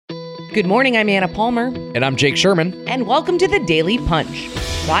Good morning, I'm Anna Palmer. And I'm Jake Sherman. And welcome to the Daily Punch,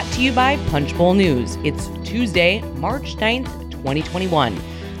 brought to you by Punchbowl News. It's Tuesday, March 9th, 2021.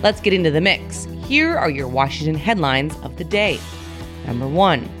 Let's get into the mix. Here are your Washington headlines of the day. Number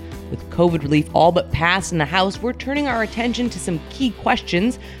one, with COVID relief all but passed in the House, we're turning our attention to some key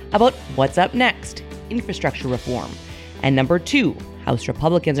questions about what's up next, infrastructure reform. And number two, House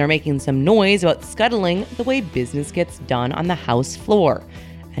Republicans are making some noise about scuttling the way business gets done on the House floor.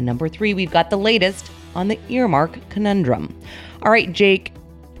 And number three, we've got the latest on the earmark conundrum. All right, Jake,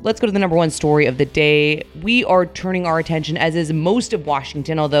 let's go to the number one story of the day. We are turning our attention, as is most of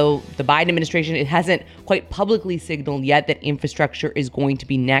Washington, although the Biden administration, it hasn't quite publicly signaled yet that infrastructure is going to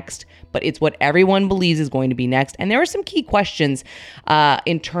be next, but it's what everyone believes is going to be next. And there are some key questions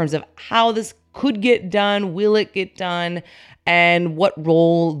in terms of how this could get done, will it get done, and what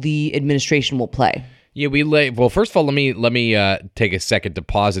role the administration will play. Yeah, well, first of all, let me take a second to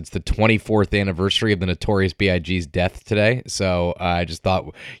pause. It's the 24th anniversary of the Notorious B.I.G.'s death today, so I just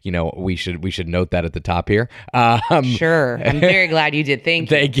thought, we should note that at the top here. Sure, I'm very glad you did. Thank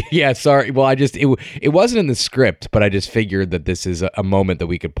you. Thank you. Yeah, sorry. Well, it wasn't in the script, but I just figured that this is a moment that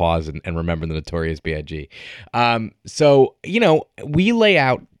we could pause and remember the Notorious B.I.G. So we lay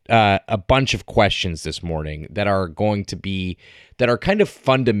out a bunch of questions this morning that are kind of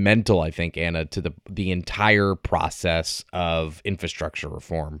fundamental, I think, Anna, to the entire process of infrastructure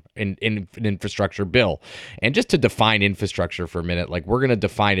reform in an infrastructure bill. And just to define infrastructure for a minute, we're going to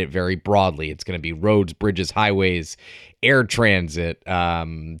define it very broadly. It's going to be roads, bridges, highways, air transit,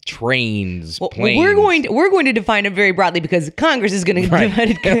 trains, planes. We're going to define it very broadly because Congress is going to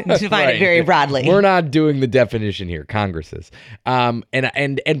define it very broadly. We're not doing the definition here. Congress is.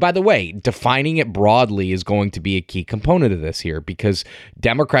 And by the way, defining it broadly is going to be a key component of this here, because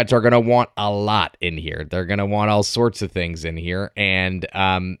Democrats are going to want a lot in here. They're going to want all sorts of things in here, and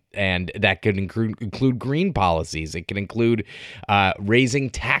that could include green policies. It can include raising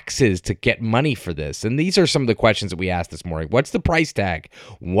taxes to get money for this. And these are some of the questions that we asked this morning. What's the price tag?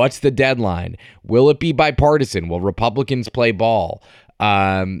 What's the deadline? Will it be bipartisan? Will Republicans play ball?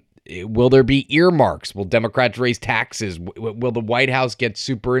 Will there be earmarks? Will Democrats raise taxes? Will the White House get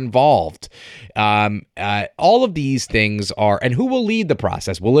super involved? All of these things are, and who will lead the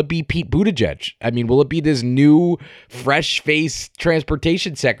process? Will it be Pete Buttigieg? I mean, will it be this new, fresh-faced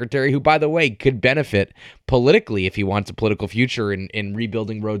transportation secretary who, by the way, could benefit politically if he wants a political future in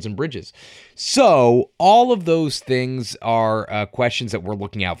rebuilding roads and bridges? So all of those things are questions that we're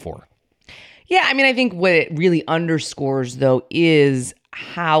looking out for. Yeah, I mean, I think what it really underscores, though, is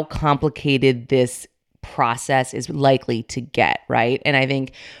how complicated this process is likely to get, right? And I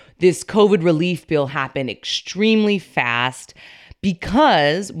think this COVID relief bill happened extremely fast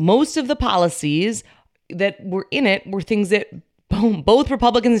because most of the policies that were in it were things that both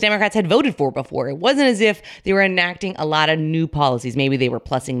Republicans and Democrats had voted for before. It wasn't as if they were enacting a lot of new policies. Maybe they were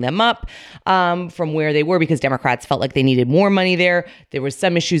plussing them up from where they were because Democrats felt like they needed more money there. There were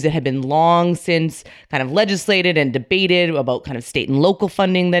some issues that had been long since kind of legislated and debated about kind of state and local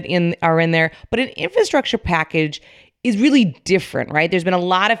funding that are in there. But an infrastructure package is really different, right? There's been a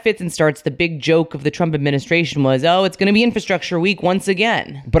lot of fits and starts. The big joke of the Trump administration was, it's going to be infrastructure week once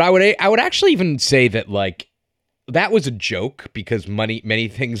again. But I would actually even say that that was a joke, because many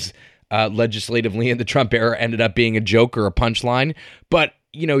things legislatively in the Trump era ended up being a joke or a punchline. But,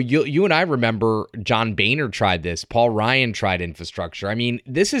 you and I remember John Boehner tried this. Paul Ryan tried infrastructure. I mean,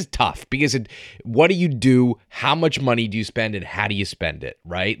 this is tough because what do you do? How much money do you spend, and how do you spend it,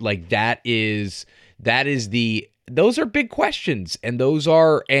 right? Those are big questions, and those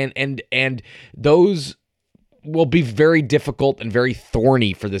are, and those will be very difficult and very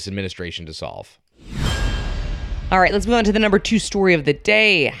thorny for this administration to solve. All right, let's move on to the number two story of the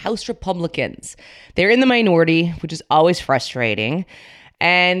day. House Republicans. They're in the minority, which is always frustrating.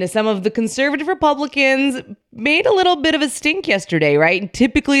 And some of the conservative Republicans made a little bit of a stink yesterday, right?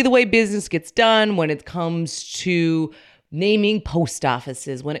 Typically, the way business gets done when it comes to naming post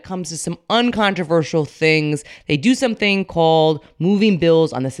offices, when it comes to some uncontroversial things, they do something called moving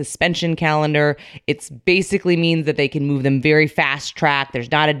bills on the suspension calendar. It basically means that they can move them very fast track. There's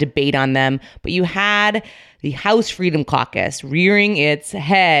not a debate on them. But you had the House Freedom Caucus rearing its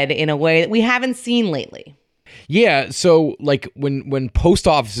head in a way that we haven't seen lately. Yeah, so when post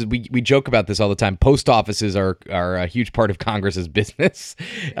offices, we joke about this all the time. Post offices are a huge part of Congress's business.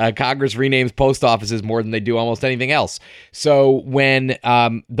 Congress renames post offices more than they do almost anything else. So when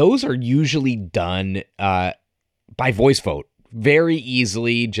those are usually done by voice vote very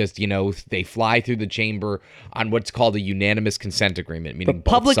easily just, they fly through the chamber on what's called a unanimous consent agreement, meaning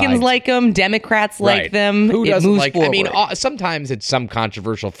Republicans like them, Democrats like them. Who doesn't like? Forward. I mean, sometimes it's some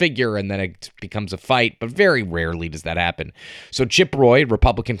controversial figure and then it becomes a fight, but very rarely does that happen. So Chip Roy,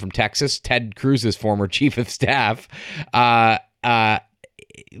 Republican from Texas, Ted Cruz's former chief of staff,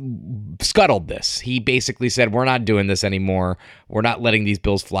 scuttled this. He basically said, we're not doing this anymore. We're not letting these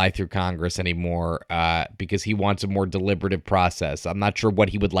bills fly through Congress anymore because he wants a more deliberative process. I'm not sure what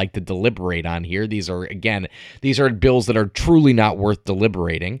he would like to deliberate on here. These are bills that are truly not worth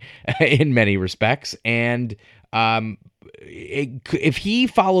deliberating in many respects. And if he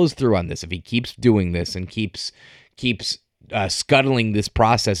follows through on this, if he keeps doing this and keeps scuttling this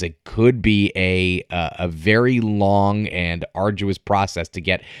process, it could be a very long and arduous process to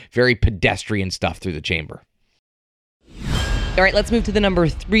get very pedestrian stuff through the chamber. All right, let's move to the number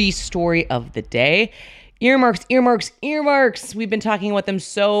 3 story of the day. Earmarks, earmarks, earmarks. We've been talking about them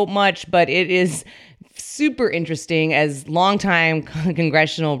so much, but it is super interesting as longtime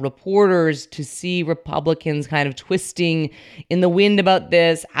congressional reporters to see Republicans kind of twisting in the wind about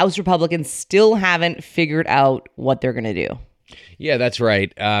this. House Republicans still haven't figured out what they're going to do. Yeah, that's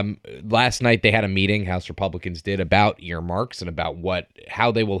right. Last night they had a meeting, House Republicans did, about earmarks and about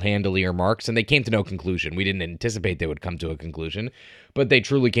how they will handle earmarks, and they came to no conclusion. We didn't anticipate they would come to a conclusion, but they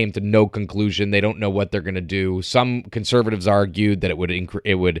truly came to no conclusion. They don't know what they're going to do. Some conservatives argued that it would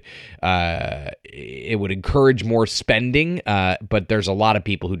encourage more spending, but there's a lot of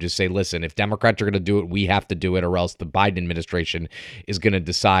people who just say, listen, if Democrats are going to do it, we have to do it, or else the Biden administration is going to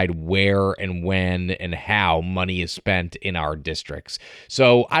decide where and when and how money is spent in our districts.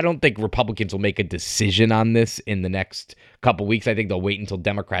 So I don't think Republicans will make a decision on this in the next couple weeks. I think they'll wait until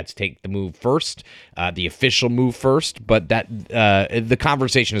Democrats take the move first, the official move first, but that the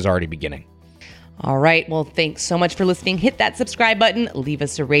conversation is already beginning. All right. Well, thanks so much for listening. Hit that subscribe button. Leave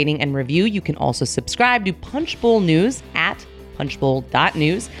us a rating and review. You can also subscribe to Punchbowl News at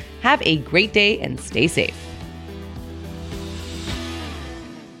punchbowl.news. Have a great day and stay safe.